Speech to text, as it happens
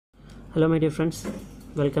Hello my dear friends,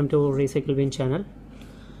 welcome to Recycle Win channel.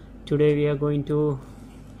 Today we are going to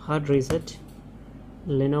hard reset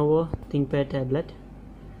Lenovo ThinkPad tablet,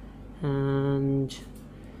 and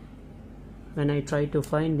when I try to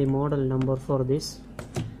find the model number for this,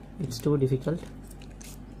 it's too difficult.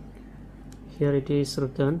 Here it is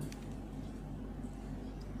written,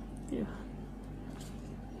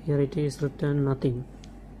 here it is written nothing,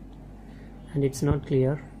 and it's not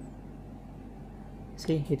clear.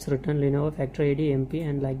 See, it's written Lenovo factory ID MP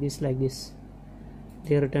and like this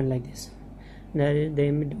they written like this. They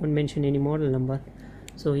don't mention any model number.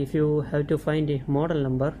 So if you have to find a model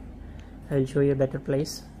number, I will show you a better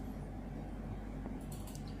place.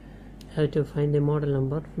 How to find the model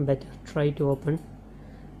number, better try to open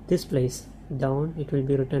this place. Down it will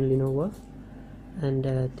be written Lenovo and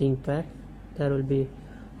ThinkPad. There will be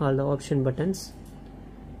all the option buttons.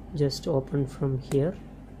 Just open from here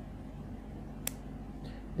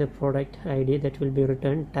the product ID that will be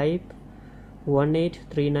written, type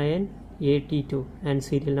 1839 AT2 and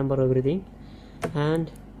serial number, everything, and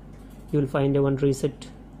you will find a one reset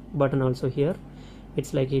button also here.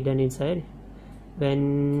 It's like hidden inside.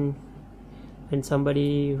 When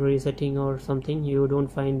somebody resetting or something, you don't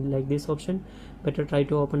find like this option. Better try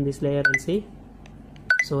to open this layer and see.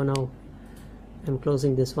 So now I'm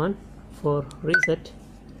closing this one for reset.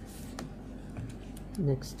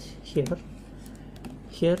 Next, here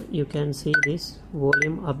you can see this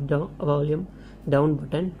volume up down, volume down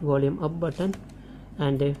button, volume up button,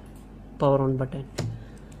 and a power on button.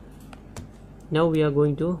 Now we are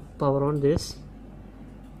going to power on this.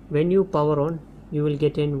 When you power on, you will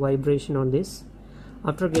get a vibration on this.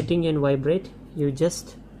 After getting a vibrate, you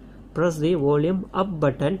just press the volume up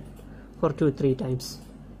button for 2-3 times.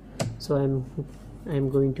 So I'm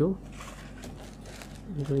going to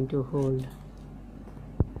hold.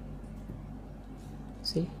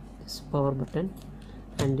 See, this power button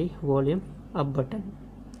and the volume up button.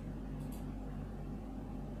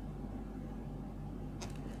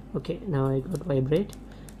 Okay, now I got vibrate.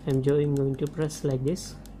 I'm going to press like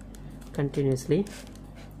this continuously,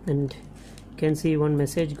 and you can see one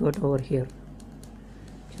message got over here.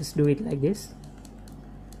 Just do it like this.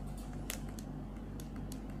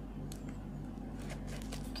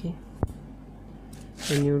 Okay,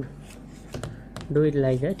 when you do it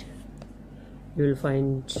like that, you will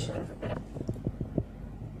find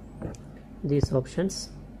these options.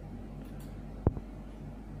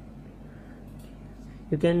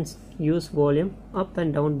 You can use volume up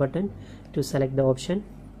and down button to select the option.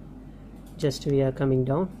 Just we are coming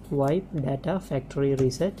down, wipe data factory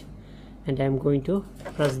reset, and I am going to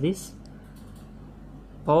press this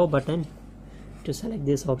power button to select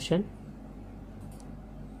this option.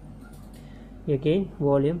 Again,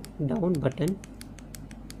 volume down button.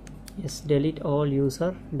 Yes, delete all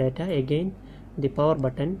user data. Again, the power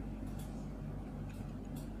button.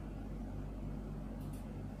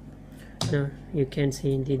 Now you can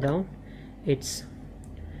see in the down, it's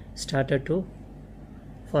started to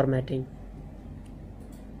formatting.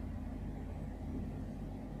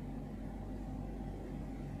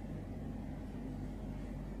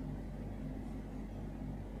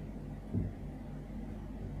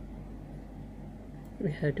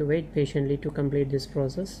 We have to wait patiently to complete this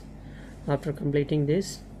process. After completing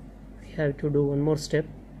this, we have to do one more step.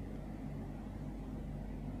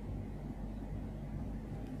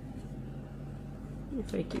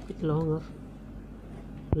 If I keep it longer,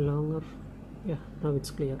 yeah, now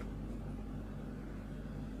it's clear.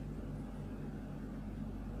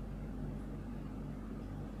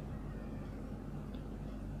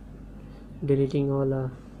 Deleting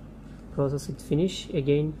all process, it's finished.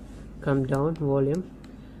 Again, come down, volume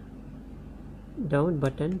down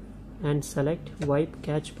button, and select wipe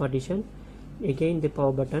cache partition. Again, the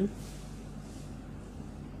power button.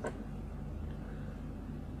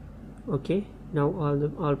 Okay, now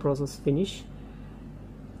all process finish.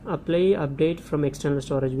 Apply update from external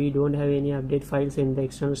storage. We don't have any update files in the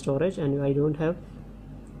external storage, and I don't have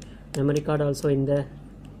memory card also in the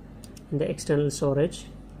external storage.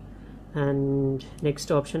 And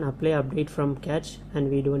next option, apply update from cache, and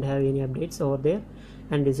we don't have any updates over there.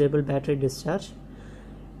 And disable battery discharge.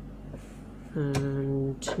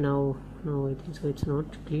 And now I think so it's not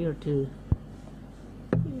clear till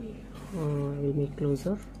I will make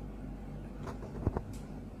closer.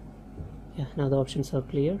 Yeah, now the options are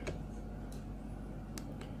clear.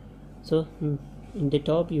 So in the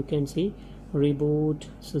top you can see reboot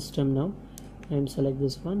system. Now I'm select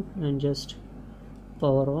this one and just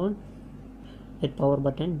power on that power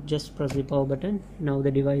button. Just press the power button. Now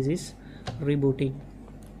the device is rebooting.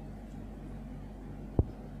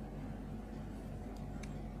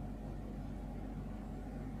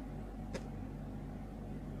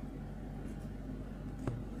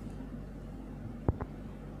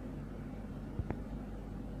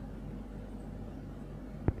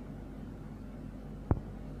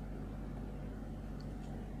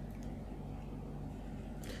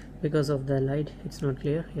 because of the light it's not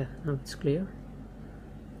clear. Yeah, now it's clear.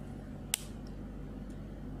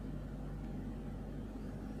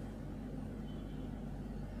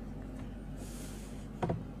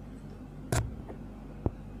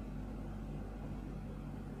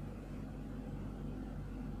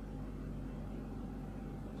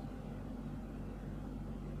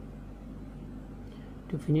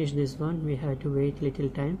 To finish this one we have to wait little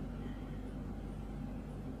time.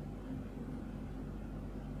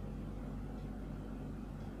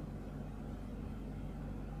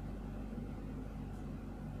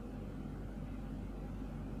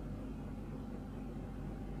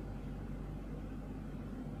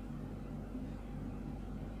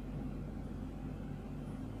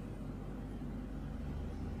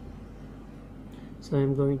 So I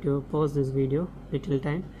am going to pause this video little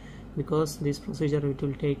time because this procedure it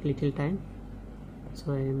will take little time.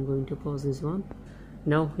 So I am going to pause this one.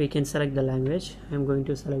 Now we can select the language. I am going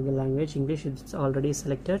to select the language. English, it's already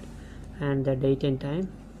selected, and the date and time.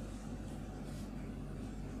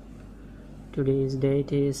 Today's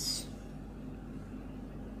date is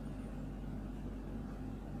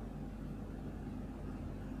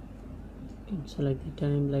you can select the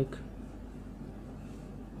time like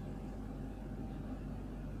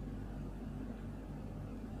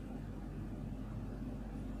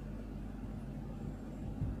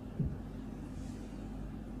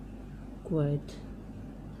Kuwait,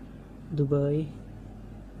 Dubai,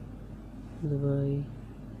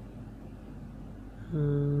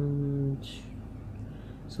 and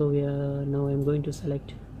so now I'm going to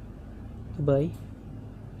select Dubai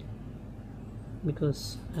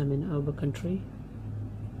because I'm in our country.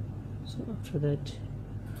 So after that,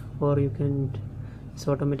 or you can, it's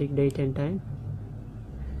automatic date and time.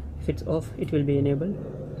 If it's off it will be enabled.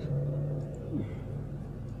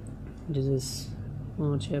 This is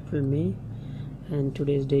March, April, May, and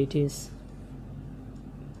today's date is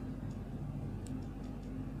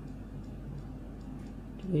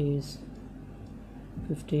today is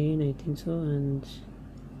 15, I think so, and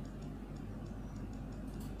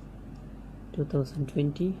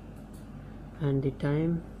 2020, and the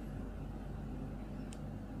time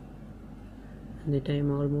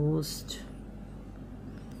almost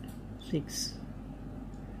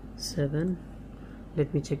 6-7.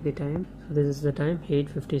 Let me check the time. So this is the time,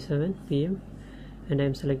 8:57 p.m. and I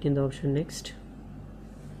am selecting the option next.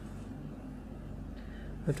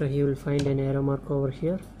 After you will find an arrow mark over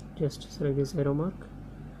here. Just select this arrow mark.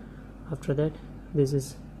 After that, this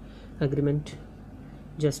is agreement.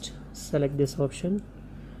 Just select this option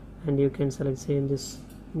and you can select same this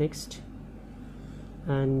next,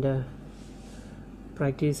 and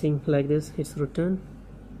practicing like this, it's written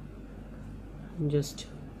just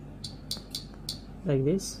like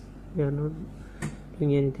this. We are not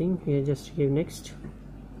doing anything, we are just give next.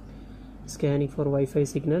 Scanning for Wi-Fi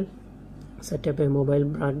signal, set up a mobile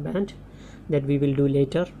broadband, that we will do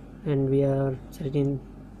later, and we are selecting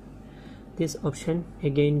this option.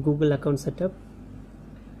 Again, Google account setup.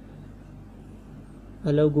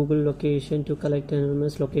 Allow Google location to collect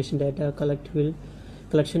anonymous location data.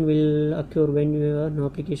 Collection will occur when no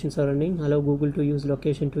applications are running. Allow Google to use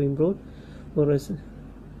location to improve or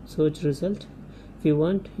search result. If you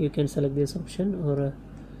want, you can select this option, or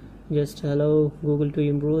just allow Google to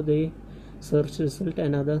improve the search result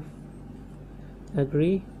and other.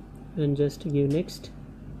 Agree and just give next.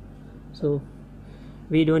 So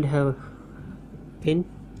we don't have pin.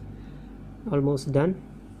 Almost done.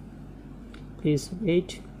 Please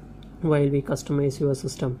wait while we customize your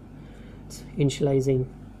system. It's initializing.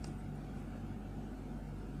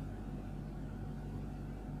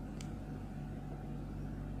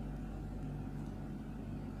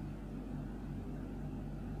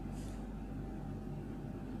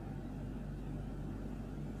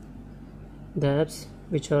 The apps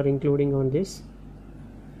which are including on this: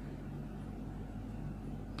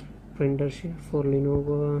 printer share for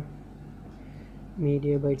Lenovo,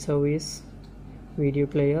 media byte service, video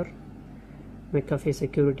player, McAfee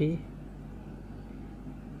security,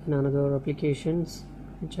 and another applications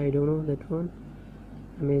which I don't know that one,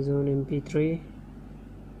 Amazon MP3,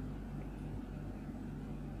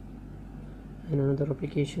 and another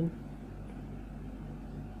application.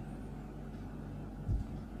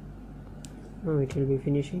 Now it will be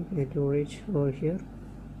finishing. It will reach over here.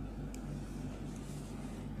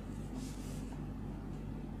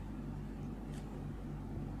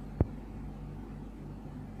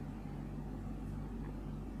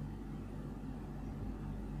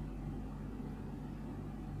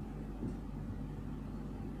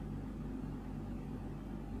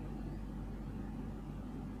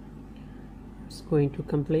 It's going to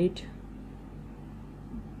complete.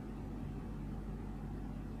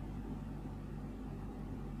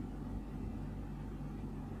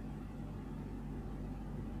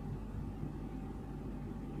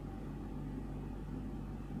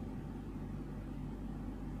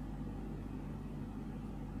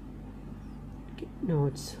 Now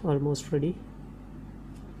it's almost ready.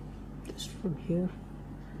 Just from here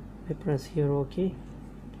I press here OK.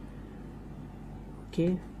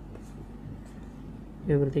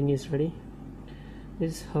 Everything is ready.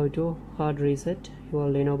 This is how to hard reset your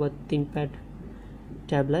Lenovo ThinkPad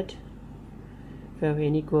tablet. If you have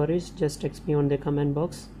any queries, just text me on the comment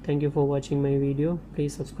box. Thank you for watching my video.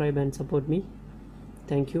 Please subscribe and support me.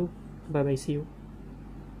 Thank you. Bye bye. See you.